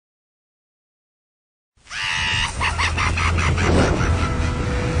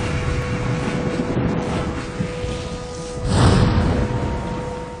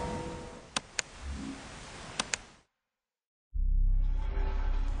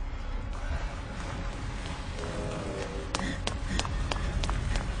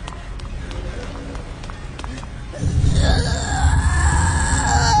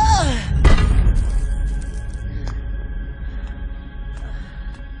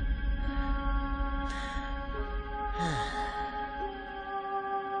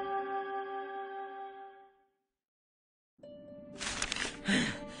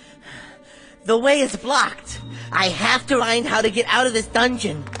The way is blocked. I have to find how to get out of this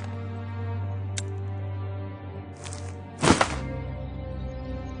dungeon.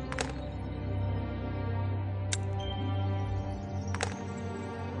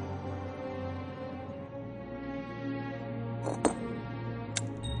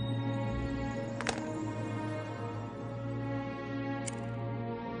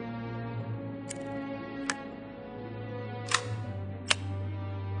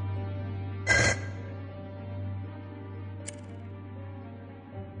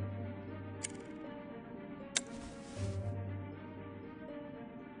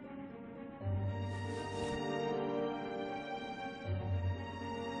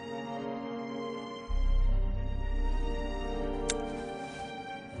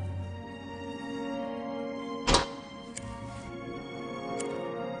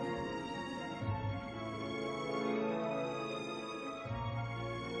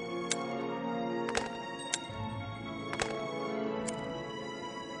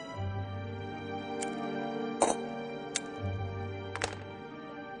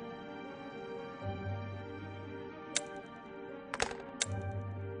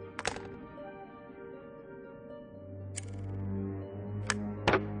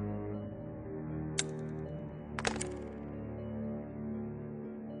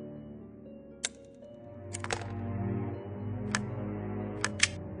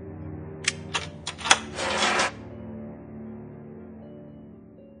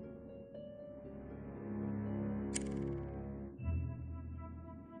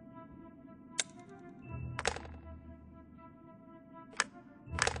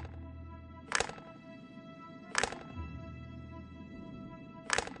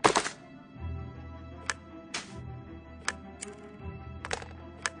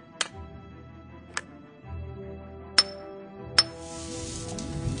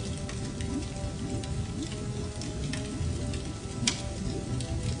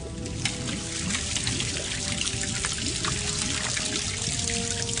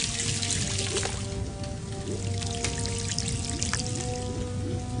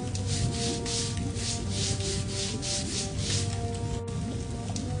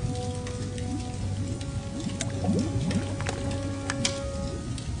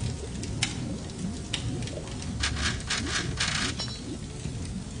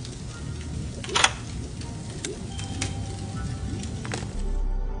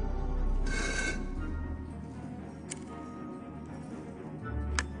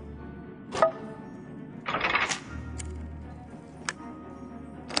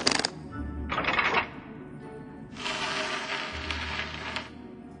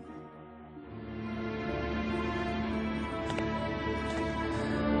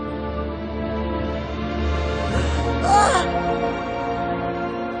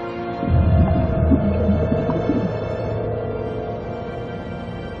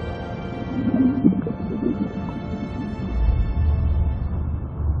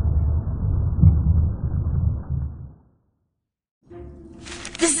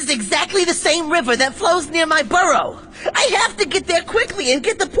 This is exactly the same river that flows near my burrow. I have to get there quickly and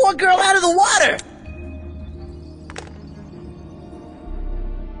get the poor girl out of the water.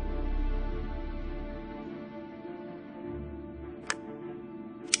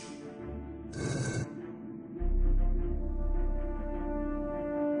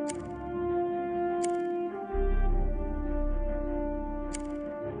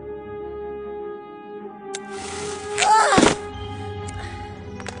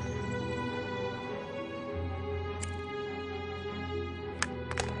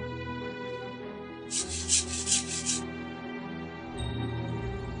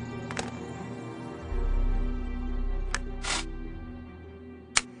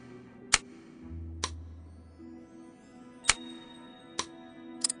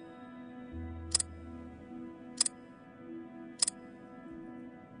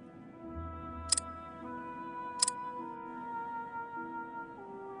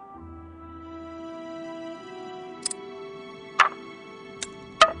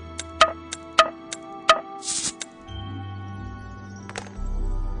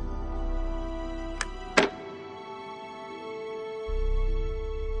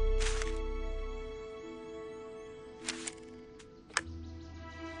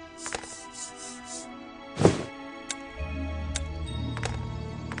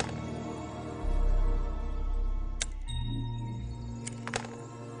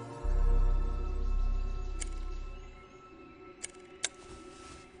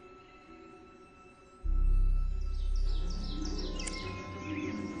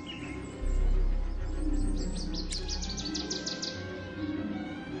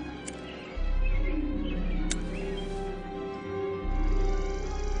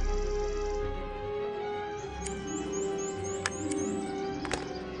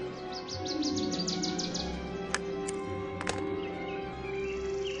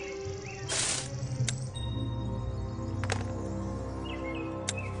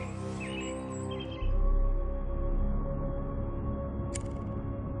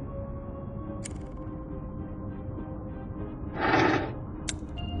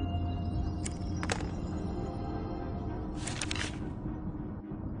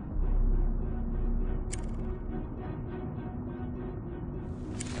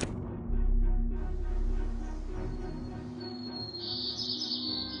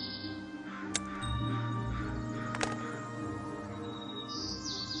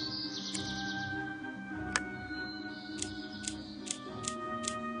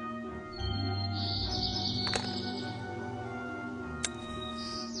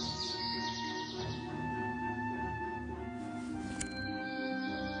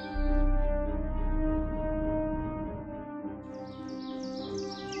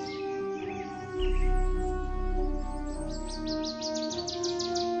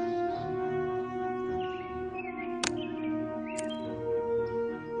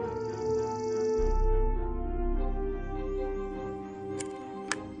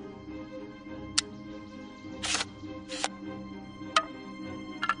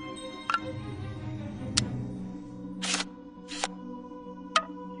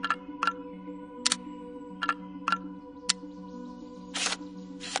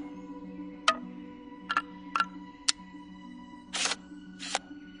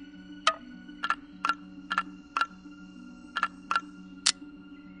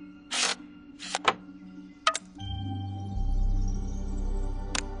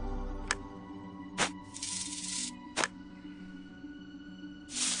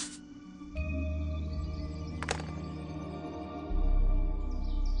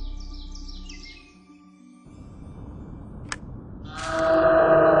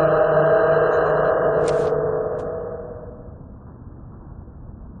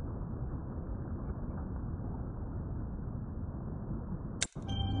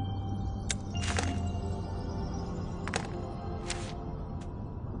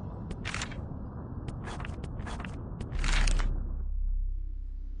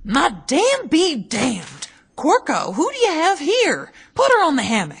 My damn be damned. Quirko, who do you have here? Put her on the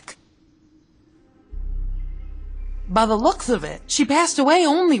hammock. By the looks of it, she passed away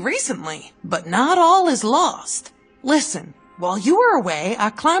only recently, but not all is lost. Listen, while you were away, I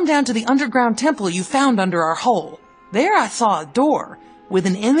climbed down to the underground temple you found under our hole. There I saw a door with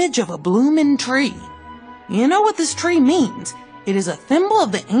an image of a blooming tree. You know what this tree means? It is a symbol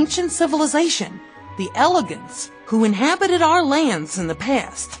of the ancient civilization, the Elegants, who inhabited our lands in the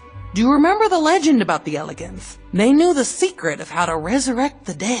past. Do you remember the legend about the Elegants? They knew the secret of how to resurrect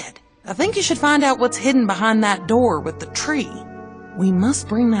the dead. I think you should find out what's hidden behind that door with the tree. We must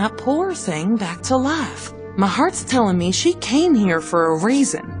bring that poor thing back to life. My heart's telling me she came here for a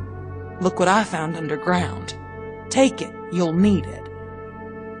reason. Look what I found underground. Take it, you'll need it.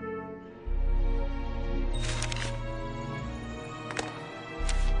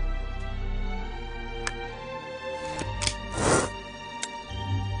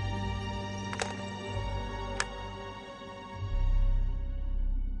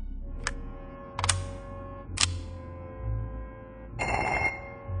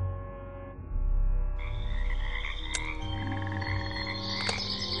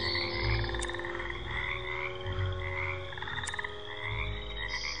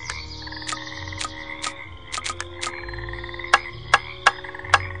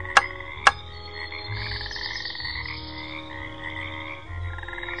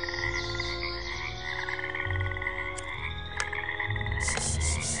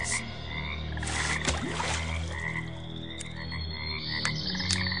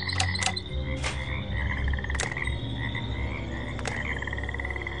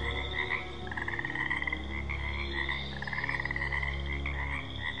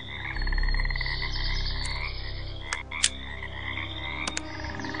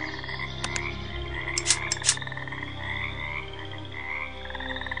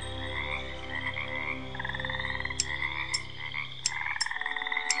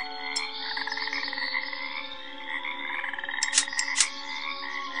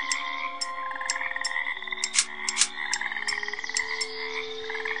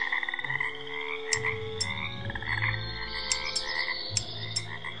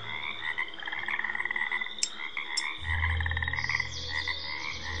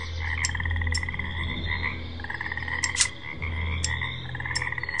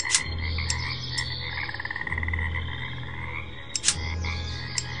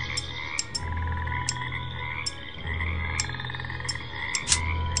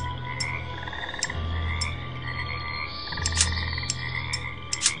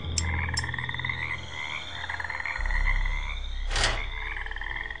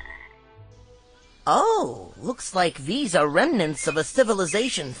 Oh, looks like these are remnants of a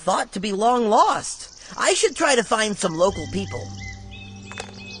civilization thought to be long lost. I should try to find some local people.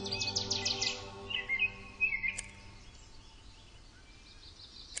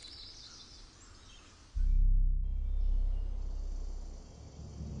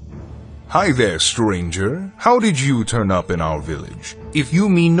 Hi there, stranger. How did you turn up in our village? If you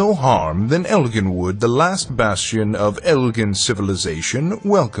mean no harm, then Elginwood, the last bastion of Elgin civilization,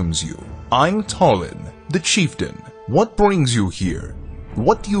 welcomes you. I'm Tallin, the chieftain. What brings you here?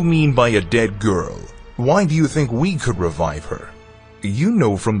 What do you mean by a dead girl? Why do you think we could revive her? You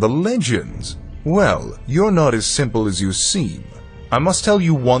know from the legends. Well, you're not as simple as you seem. I must tell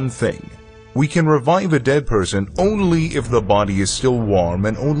you one thing. We can revive a dead person only if the body is still warm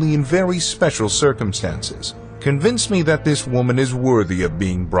and only in very special circumstances. Convince me that this woman is worthy of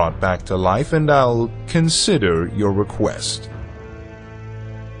being brought back to life and I'll consider your request.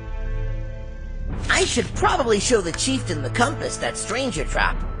 I should probably show the chieftain the compass that stranger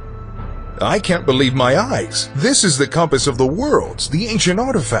trap. I can't believe my eyes. This is the compass of the worlds, the ancient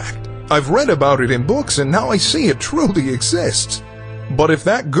artifact. I've read about it in books and now I see it truly exists. But if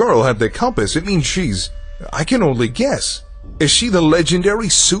that girl had the compass, it means I can only guess. Is she the legendary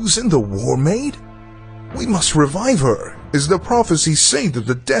Susan the War Maid? We must revive her, as the prophecies say that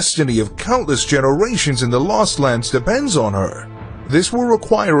the destiny of countless generations in the Lost Lands depends on her. This will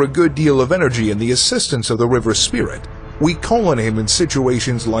require a good deal of energy and the assistance of the River Spirit. We call on him in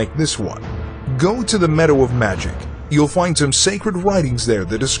situations like this one. Go to the Meadow of Magic. You'll find some sacred writings there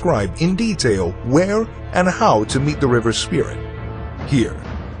that describe in detail where and how to meet the River Spirit. Here,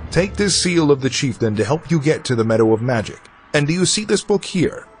 take this seal of the chieftain to help you get to the Meadow of Magic. And do you see this book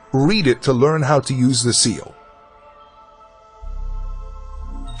here? Read it to learn how to use the seal.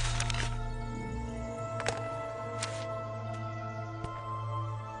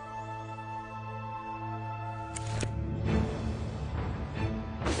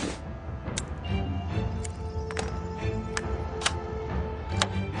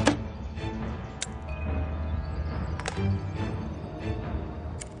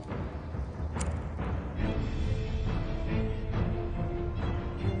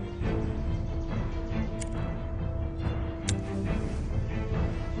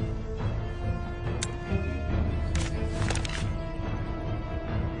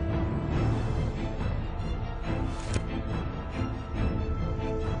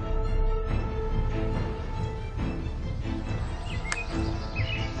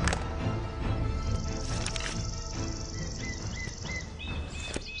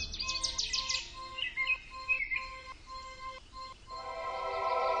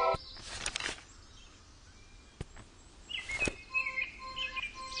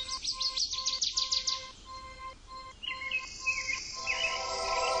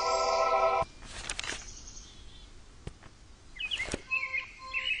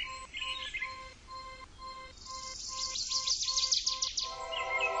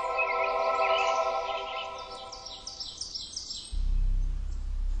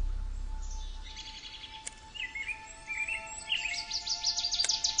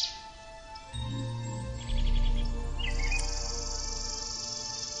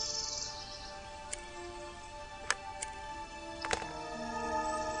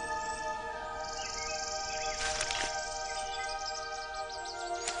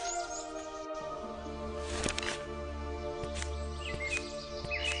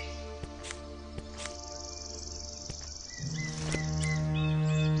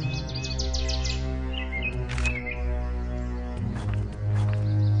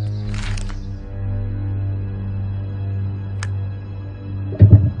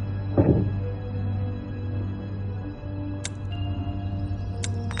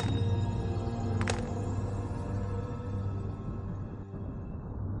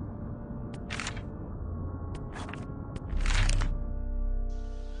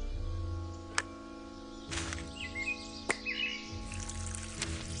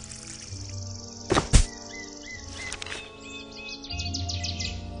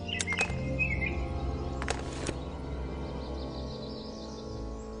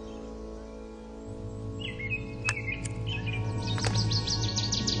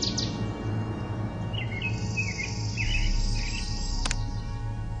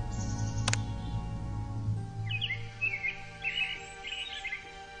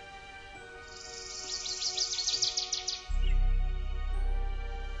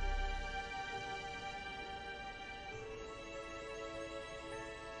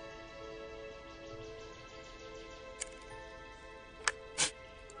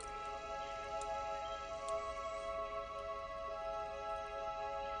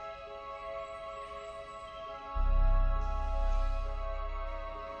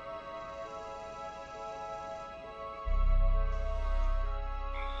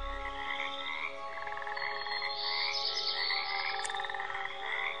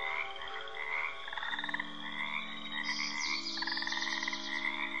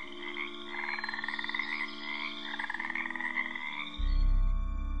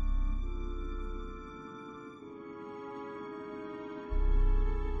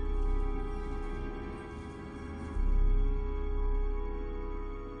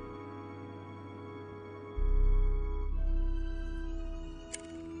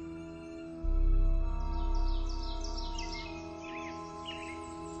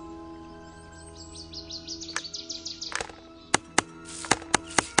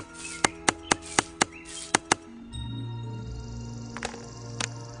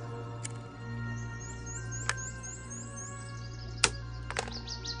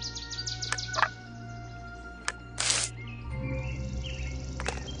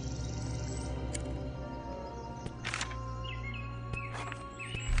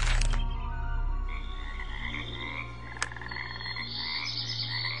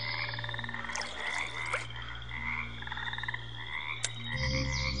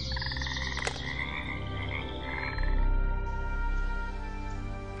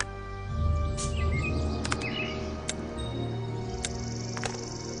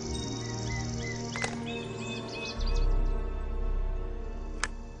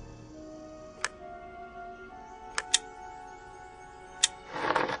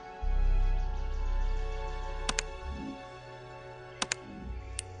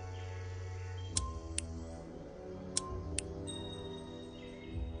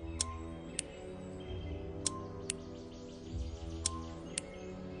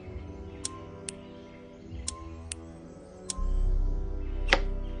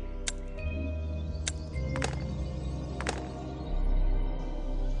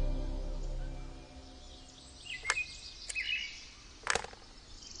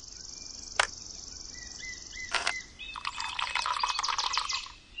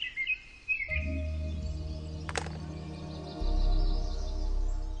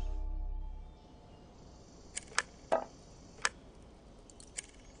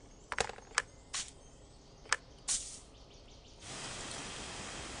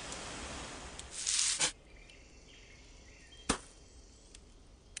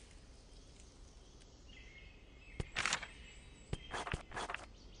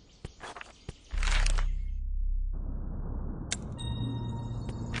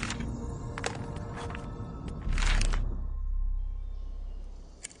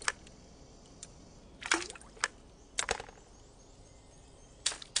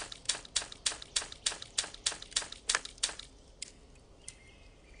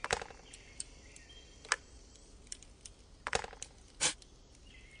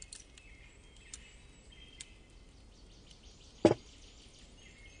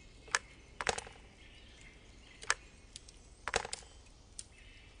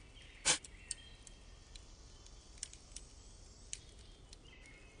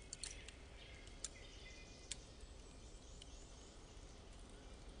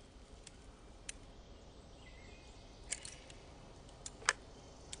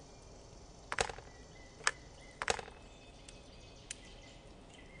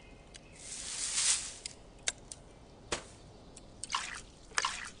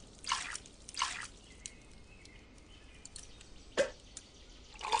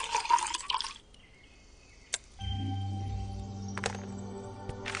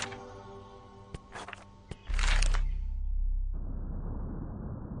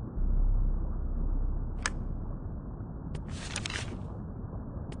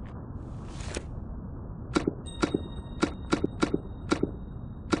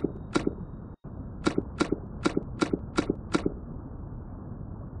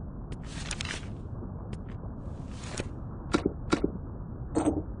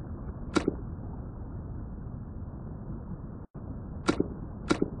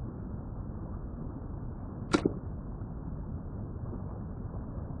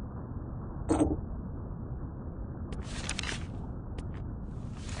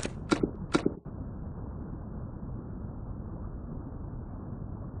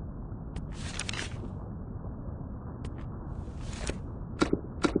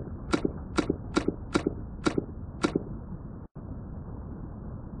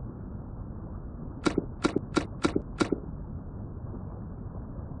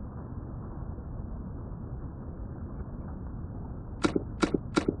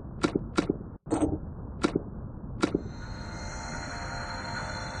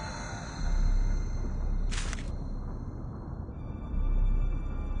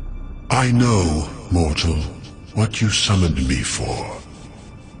 I know, mortal, what you summoned me for.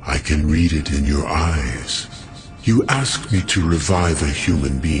 I can read it in your eyes. You ask me to revive a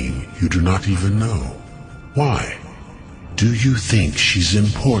human being you do not even know. Why? Do you think she's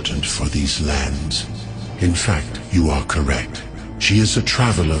important for these lands? In fact, you are correct. She is a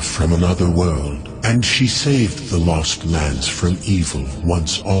traveler from another world, and she saved the lost lands from evil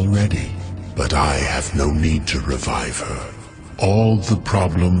once already. But I have no need to revive her. All the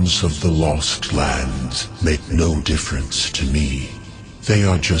problems of the lost lands make no difference to me. They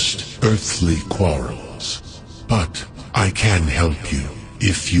are just earthly quarrels. But I can help you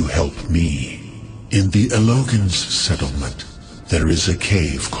if you help me. In the Elogan's settlement, there is a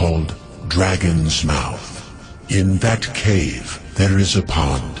cave called Dragon's Mouth. In that cave, there is a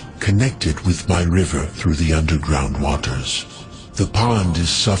pond connected with my river through the underground waters. The pond is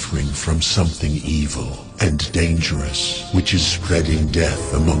suffering from something evil and dangerous, which is spreading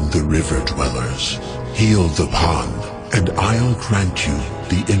death among the river dwellers. Heal the pond, and I'll grant you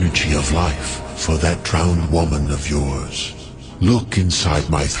the energy of life for that drowned woman of yours. Look inside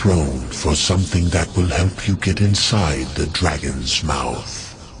my throne for something that will help you get inside the dragon's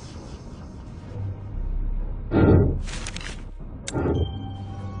mouth.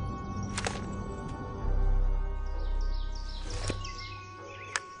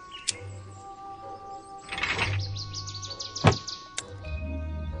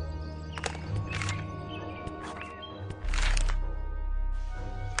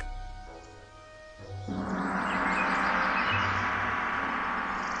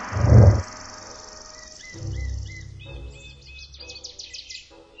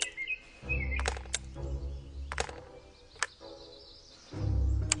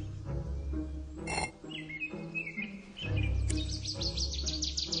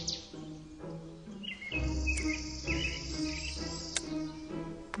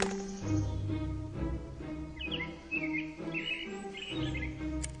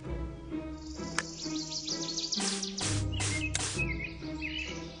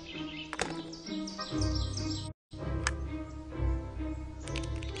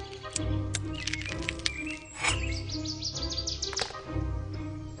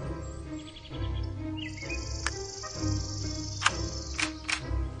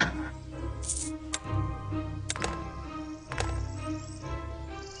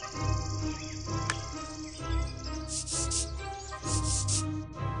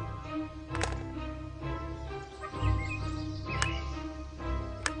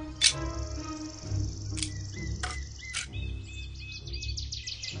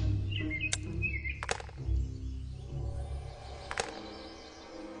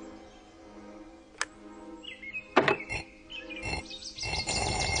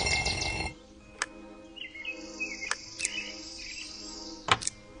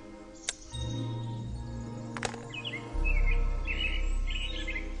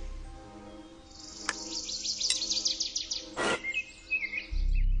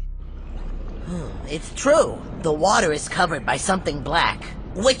 It's true. The water is covered by something black,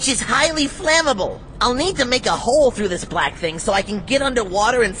 which is highly flammable. I'll need to make a hole through this black thing so I can get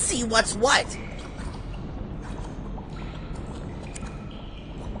underwater and see what's what.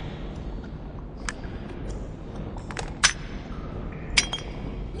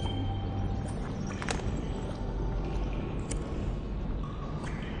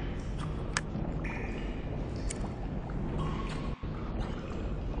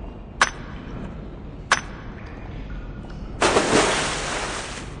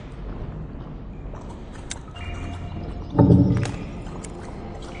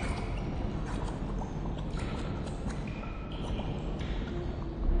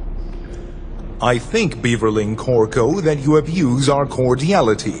 I think, Beaverling Corco, that you abuse our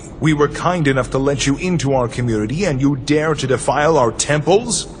cordiality. We were kind enough to let you into our community, and you dare to defile our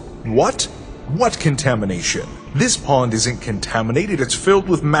temples? What? What contamination? This pond isn't contaminated, it's filled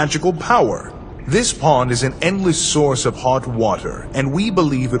with magical power. This pond is an endless source of hot water, and we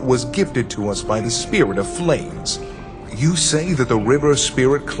believe it was gifted to us by the Spirit of Flames. You say that the river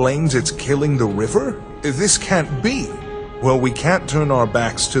spirit claims it's killing the river? This can't be. Well, we can't turn our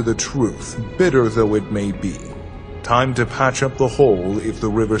backs to the truth, bitter though it may be. Time to patch up the hole if the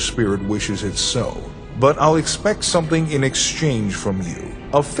river spirit wishes it so. But I'll expect something in exchange from you.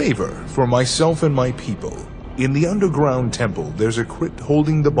 A favor for myself and my people. In the underground temple, there's a crypt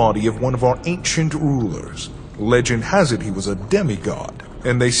holding the body of one of our ancient rulers. Legend has it he was a demigod,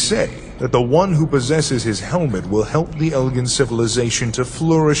 and they say that the one who possesses his helmet will help the Elgin civilization to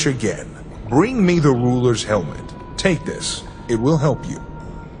flourish again. Bring me the ruler's helmet. Take this. It will help you.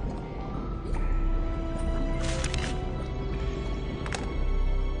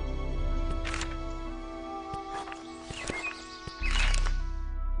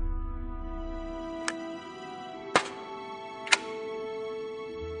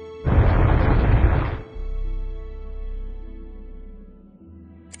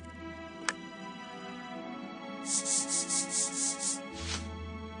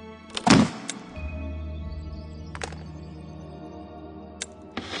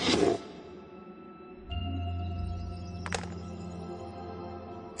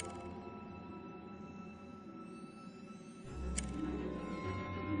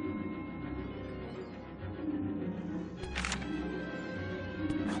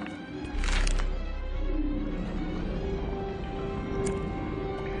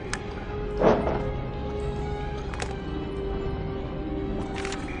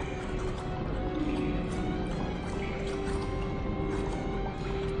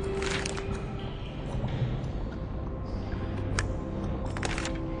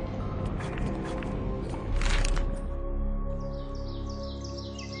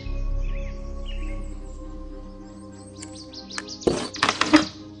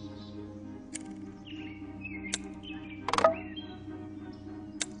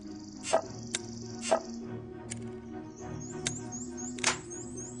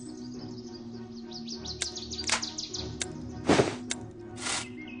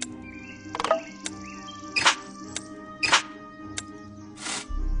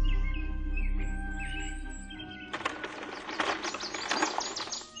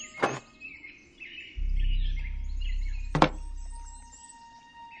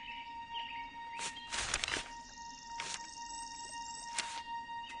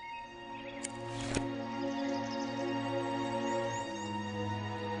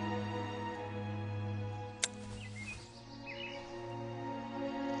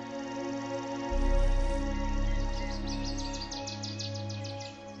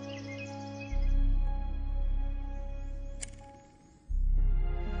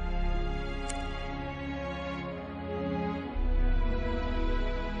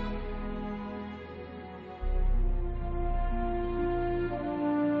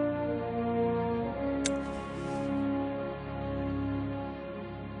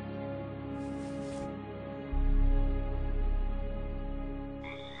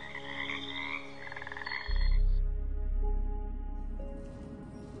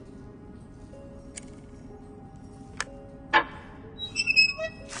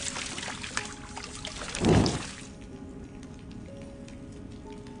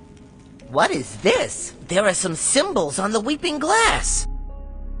 What is this? There are some symbols on the weeping glass.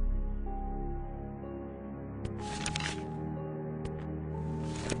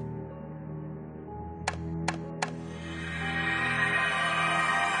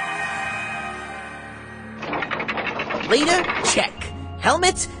 Leader? Check.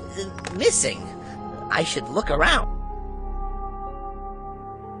 Helmet? Missing. I should look around.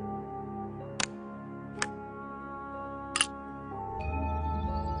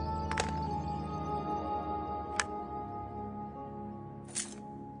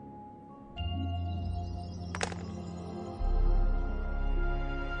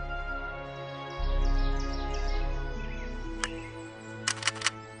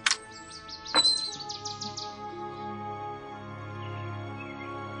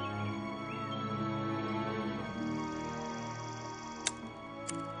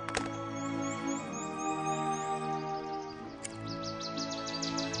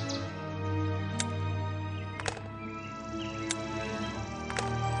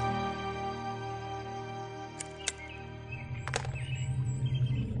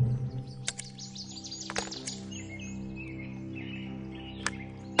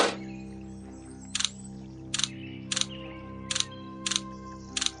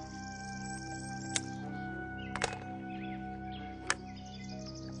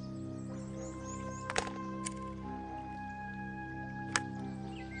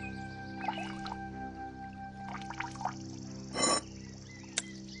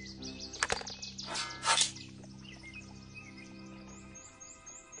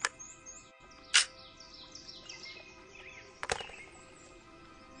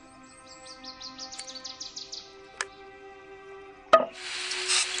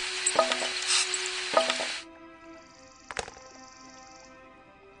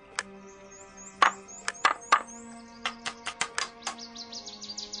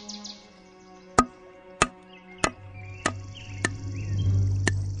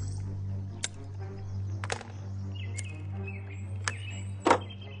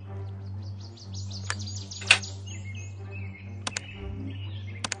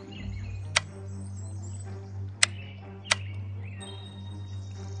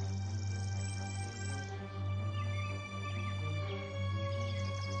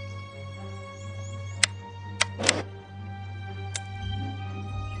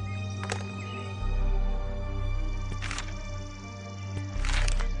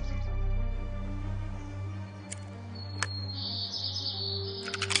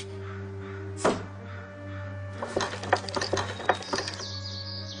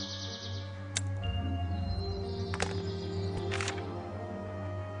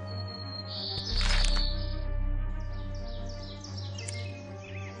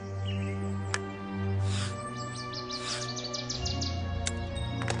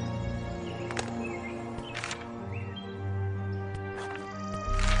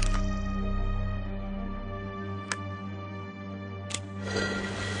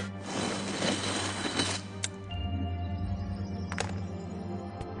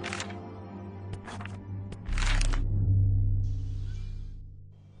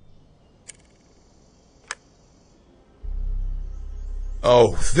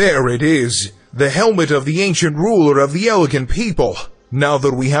 Oh, there it is. The helmet of the ancient ruler of the elegant people. Now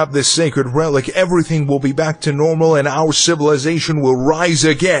that we have this sacred relic, everything will be back to normal and our civilization will rise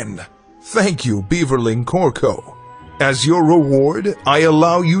again. Thank you, Beaverling Corco. As your reward, I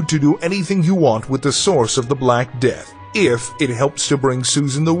allow you to do anything you want with the source of the Black Death, if it helps to bring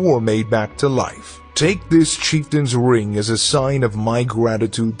Susan the War Maid back to life. Take this chieftain's ring as a sign of my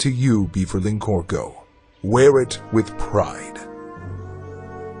gratitude to you, Beaverling Corco. Wear it with pride.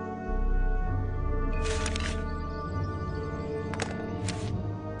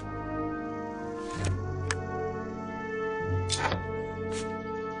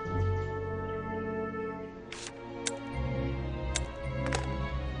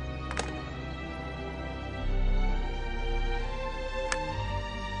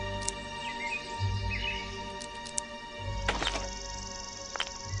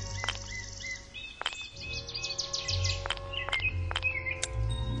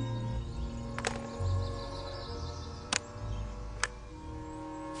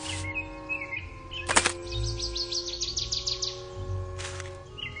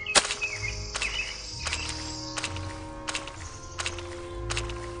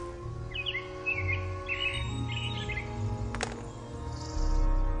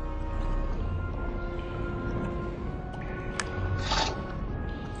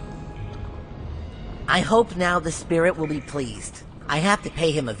 I hope now the spirit will be pleased. I have to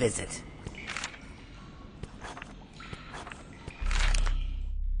pay him a visit.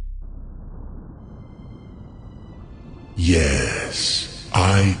 Yes,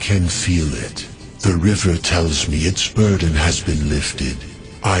 I can feel it. The river tells me its burden has been lifted.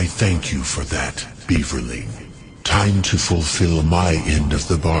 I thank you for that, Beaverling. Time to fulfill my end of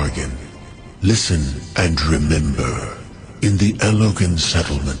the bargain. Listen and remember. In the Elogan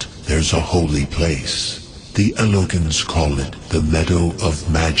settlement, there's a holy place. The Elogans call it the Meadow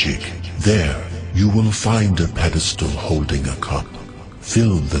of Magic. There, you will find a pedestal holding a cup.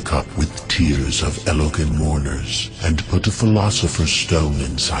 Fill the cup with tears of Elogan mourners, and put a Philosopher's Stone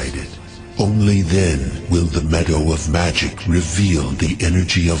inside it. Only then will the Meadow of Magic reveal the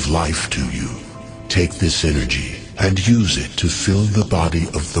energy of life to you. Take this energy, and use it to fill the body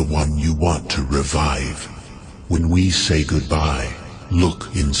of the one you want to revive. When we say goodbye,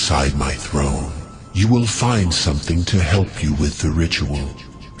 look inside my throne. You will find something to help you with the ritual.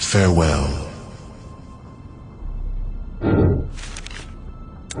 Farewell.